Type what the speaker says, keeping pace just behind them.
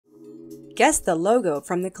Guess the logo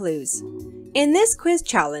from the clues. In this quiz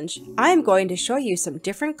challenge, I am going to show you some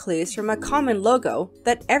different clues from a common logo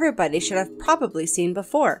that everybody should have probably seen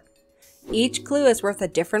before. Each clue is worth a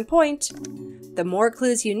different point. The more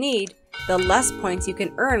clues you need, the less points you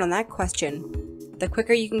can earn on that question. The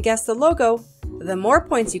quicker you can guess the logo, the more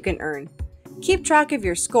points you can earn. Keep track of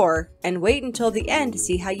your score and wait until the end to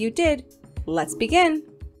see how you did. Let's begin.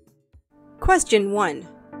 Question 1.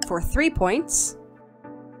 For 3 points.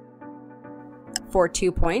 For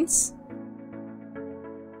 2 points.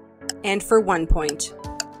 And for 1 point.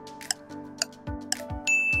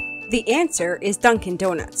 The answer is Dunkin'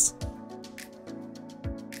 Donuts.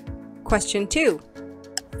 Question 2.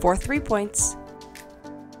 For 3 points.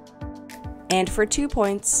 And for 2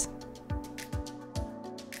 points.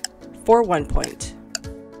 For 1 point.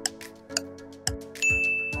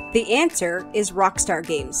 The answer is Rockstar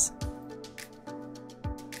Games.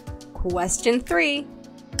 Question 3.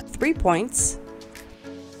 3 points.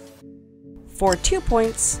 For 2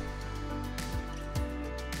 points.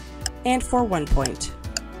 And for 1 point.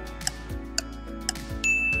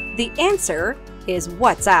 The answer is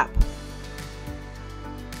WhatsApp.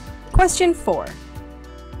 Question 4.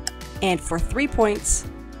 And for 3 points.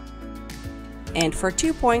 And for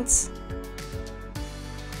 2 points.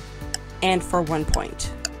 And for 1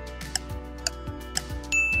 point.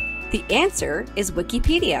 The answer is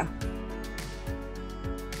Wikipedia.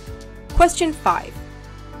 Question 5.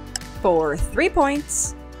 For 3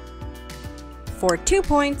 points. For 2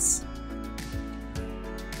 points.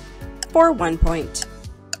 For 1 point.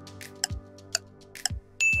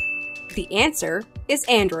 The answer is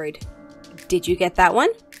Android. Did you get that one?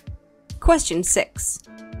 Question 6.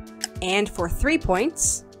 And for 3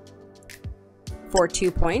 points. For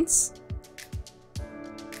 2 points.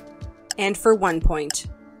 And for 1 point.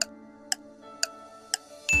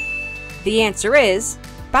 The answer is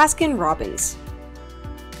Baskin-Robbins.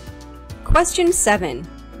 Question 7.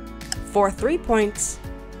 For 3 points.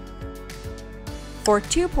 For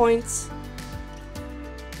 2 points.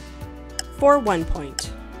 For 1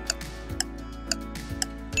 point.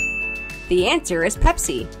 The answer is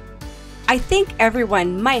Pepsi. I think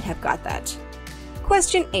everyone might have got that.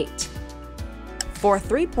 Question 8. For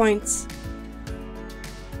 3 points.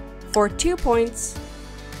 For 2 points.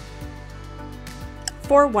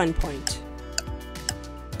 For 1 point.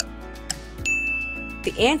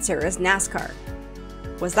 The answer is NASCAR.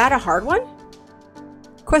 Was that a hard one?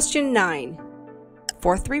 Question 9.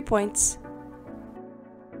 For 3 points.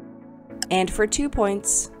 And for 2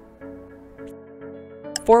 points.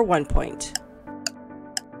 For 1 point.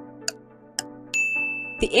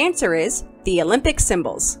 The answer is the Olympic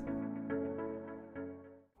symbols.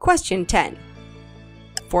 Question 10.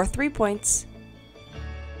 For 3 points.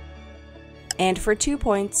 And for 2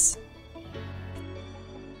 points.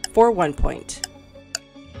 For 1 point.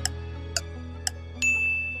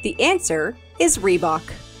 The answer is Reebok.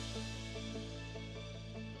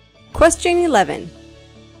 Question 11.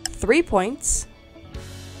 3 points.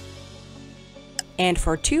 And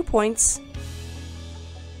for 2 points.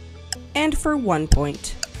 And for 1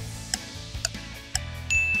 point.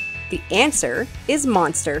 The answer is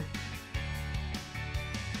Monster.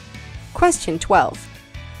 Question 12.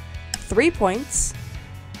 3 points.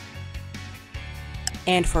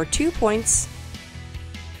 And for 2 points.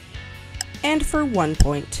 And for 1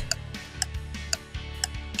 point.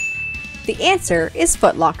 The answer is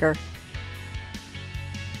Foot Locker.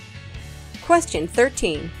 Question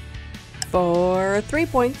 13. For 3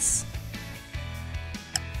 points.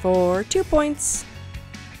 For 2 points.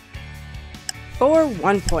 For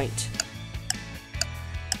 1 point.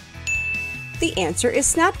 The answer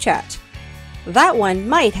is Snapchat. That one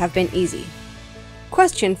might have been easy.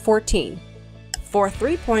 Question 14. For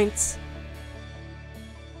 3 points.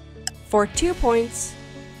 For 2 points.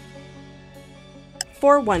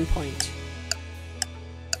 For 1 point.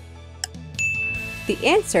 The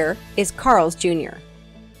answer is Carl's Jr.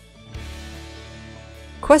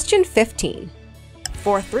 Question 15.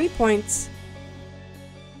 For 3 points.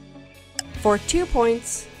 For 2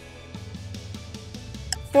 points.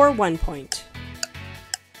 For 1 point.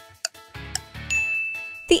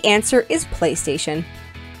 The answer is PlayStation.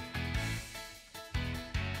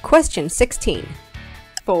 Question 16.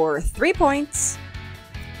 For 3 points.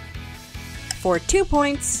 For 2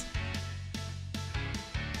 points.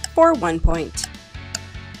 For 1 point.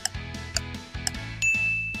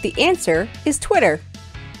 The answer is Twitter.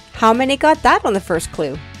 How many got that on the first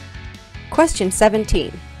clue? Question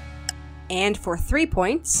 17. And for 3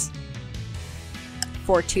 points.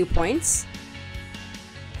 For 2 points.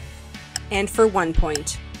 And for 1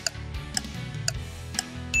 point.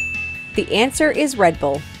 The answer is Red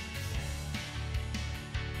Bull.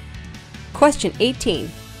 Question 18.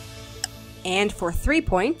 And for 3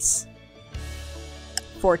 points,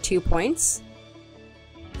 for 2 points,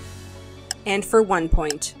 and for 1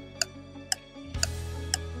 point.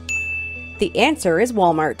 The answer is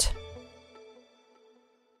Walmart.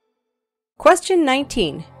 Question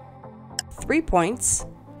 19. 3 points,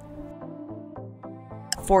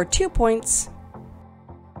 for 2 points,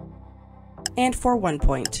 and for 1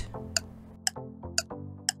 point.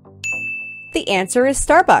 The answer is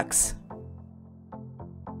Starbucks.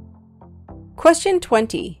 Question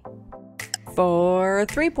 20. For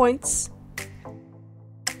 3 points,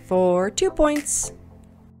 for 2 points,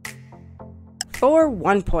 for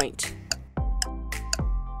 1 point.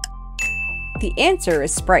 The answer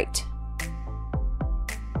is Sprite.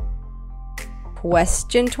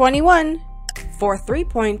 Question 21. For 3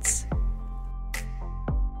 points,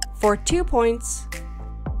 for 2 points,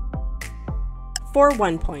 for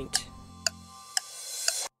 1 point.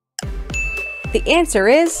 The answer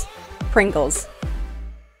is Pringles.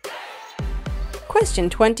 Question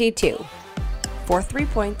 22. For 3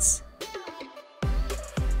 points,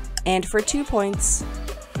 and for 2 points,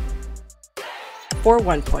 for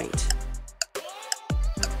 1 point.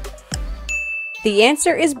 The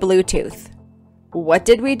answer is Bluetooth. What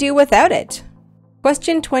did we do without it?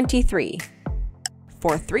 Question 23.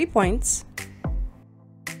 For 3 points,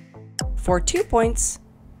 for 2 points,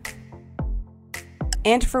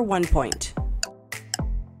 and for 1 point.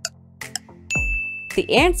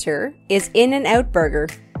 The answer is In-N-Out Burger.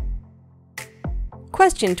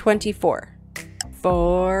 Question 24.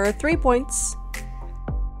 For 3 points,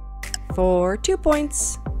 for 2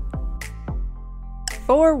 points,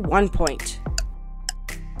 for 1 point.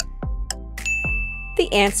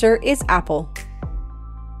 The answer is Apple.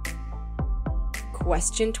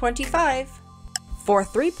 Question 25. For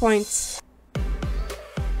 3 points,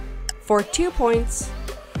 for 2 points,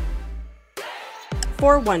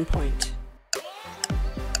 for 1 point.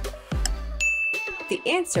 The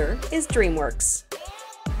answer is DreamWorks.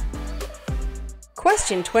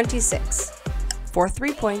 Question 26. For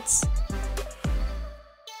 3 points,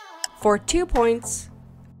 for 2 points,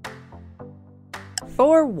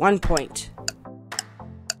 for 1 point.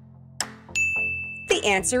 The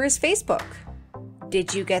answer is Facebook.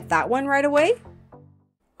 Did you get that one right away?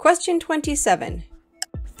 Question 27.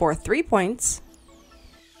 For 3 points,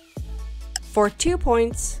 for 2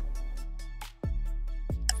 points,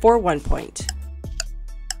 for 1 point.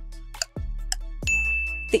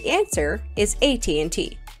 The answer is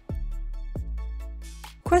AT&T.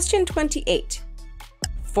 Question 28.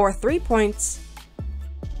 For 3 points,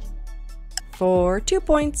 for 2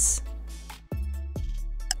 points,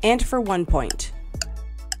 and for 1 point.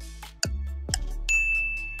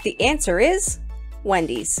 The answer is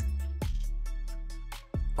Wendy's.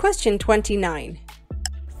 Question 29.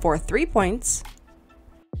 For 3 points,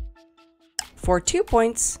 for 2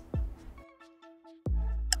 points,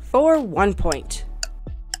 for 1 point.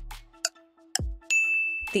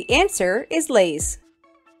 The answer is Lay's.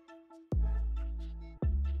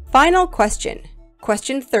 Final question.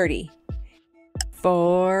 Question 30.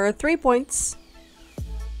 For 3 points,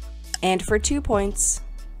 and for 2 points,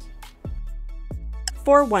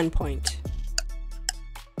 for 1 point.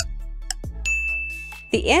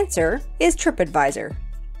 The answer is TripAdvisor.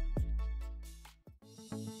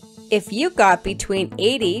 If you got between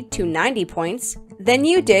 80 to 90 points, then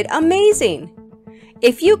you did amazing.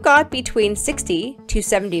 If you got between 60 to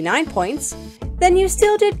 79 points, then you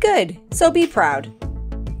still did good, so be proud.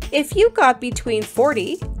 If you got between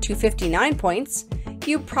 40 to 59 points,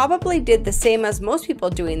 you probably did the same as most people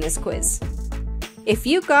doing this quiz. If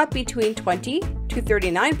you got between 20 to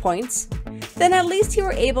 39 points, then at least you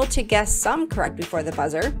were able to guess some correct before the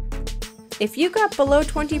buzzer. If you got below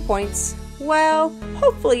 20 points, well,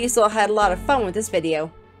 hopefully you still had a lot of fun with this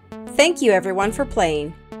video. Thank you everyone for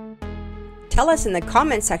playing. Tell us in the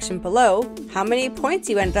comment section below how many points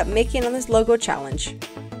you ended up making on this logo challenge.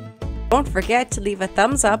 Don't forget to leave a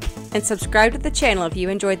thumbs up and subscribe to the channel if you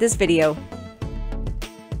enjoyed this video.